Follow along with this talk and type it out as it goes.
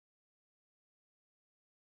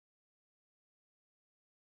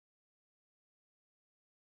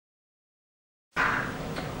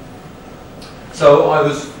So I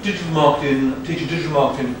was teaching digital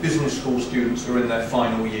marketing to business school students who are in their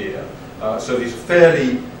final year. So these are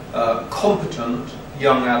fairly competent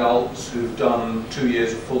young adults who've done 2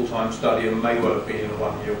 years of full-time study and may well have been in a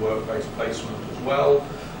one-year work-based placement as well.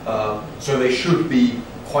 So they should be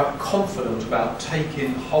quite confident about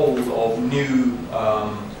taking hold of new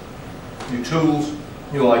tools,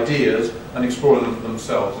 new ideas, and exploring them for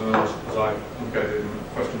themselves. And as I indicated in the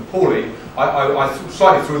question of Pauline, I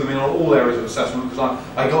slightly threw them in on all areas of assessment because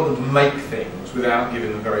I got them to make things without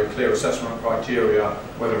giving them very clear assessment criteria,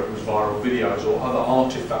 whether it was viral videos or other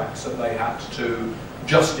artifacts that they had to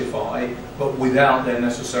justify, but without there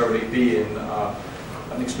necessarily being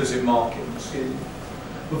an explicit marking scheme.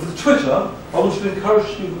 But for the Twitter, I wanted to encourage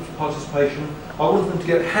student participation. I wanted them to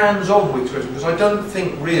get hands-on with Twitter, because I don't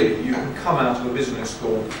think really you can come out of a business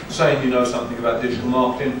school saying you know something about digital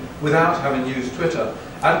marketing without having used Twitter.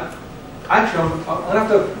 And actually, I'm going to have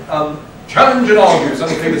to challenge and argue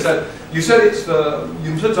something people said. You said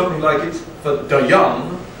you said something like it's for the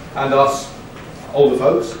young and us older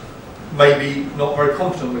folks, maybe not very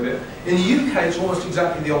confident with it. In the UK, it's almost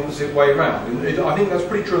exactly the opposite way around. I think that's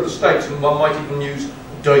pretty true of the States, and one might even use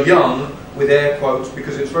the young with air quotes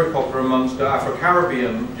because it's very popular amongst the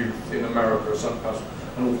Afro-Caribbean youth in America as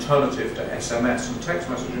an alternative to SMS and text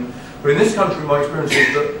messaging. But in this country, my experience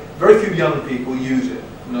is that very few young people use it.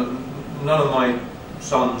 None of my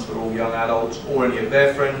sons, who are all young adults, or any of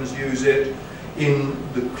their friends use it. In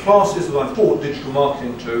the classes that I've taught digital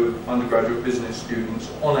marketing to undergraduate business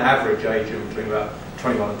students, on average age in between about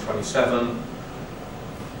 21 and 27,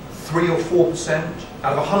 3 or 4%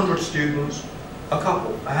 out of 100 students,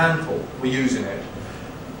 a handful were using it.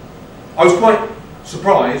 I was quite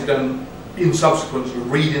surprised, and in subsequent sort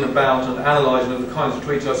of reading about and analysing the kinds of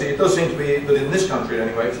tweets I see, it does seem to be that in this country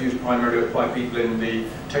anyway, it's used primarily by people in the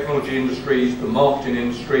technology industries, the marketing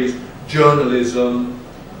industries, journalism,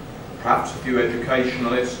 perhaps a few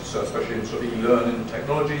educationalists, especially in sort of e-learning and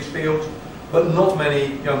technologies fields, but not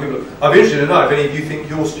many young people. I'd be interested to know if any of you think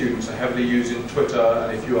your students are heavily using Twitter,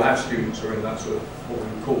 and if you have students who are in that sort of what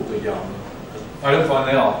we call the young. I don't find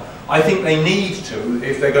they are. I think they need to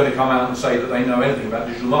if they're going to come out and say that they know anything about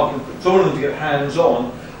digital marketing. So I wanted them to get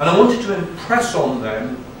hands-on, and I wanted to impress on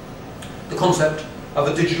them the concept of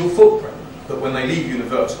a digital footprint, that when they leave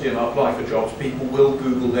university and apply for jobs, people will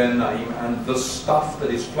Google their name, and the stuff that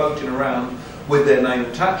is floating around with their name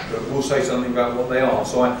attached to it will say something about what they are.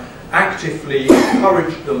 So I actively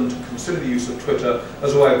encouraged them to consider the use of Twitter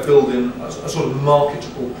as a way of building a sort of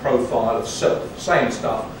marketable profile of self, saying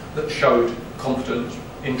stuff that showed competence,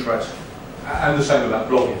 interest, and the same about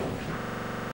blogging.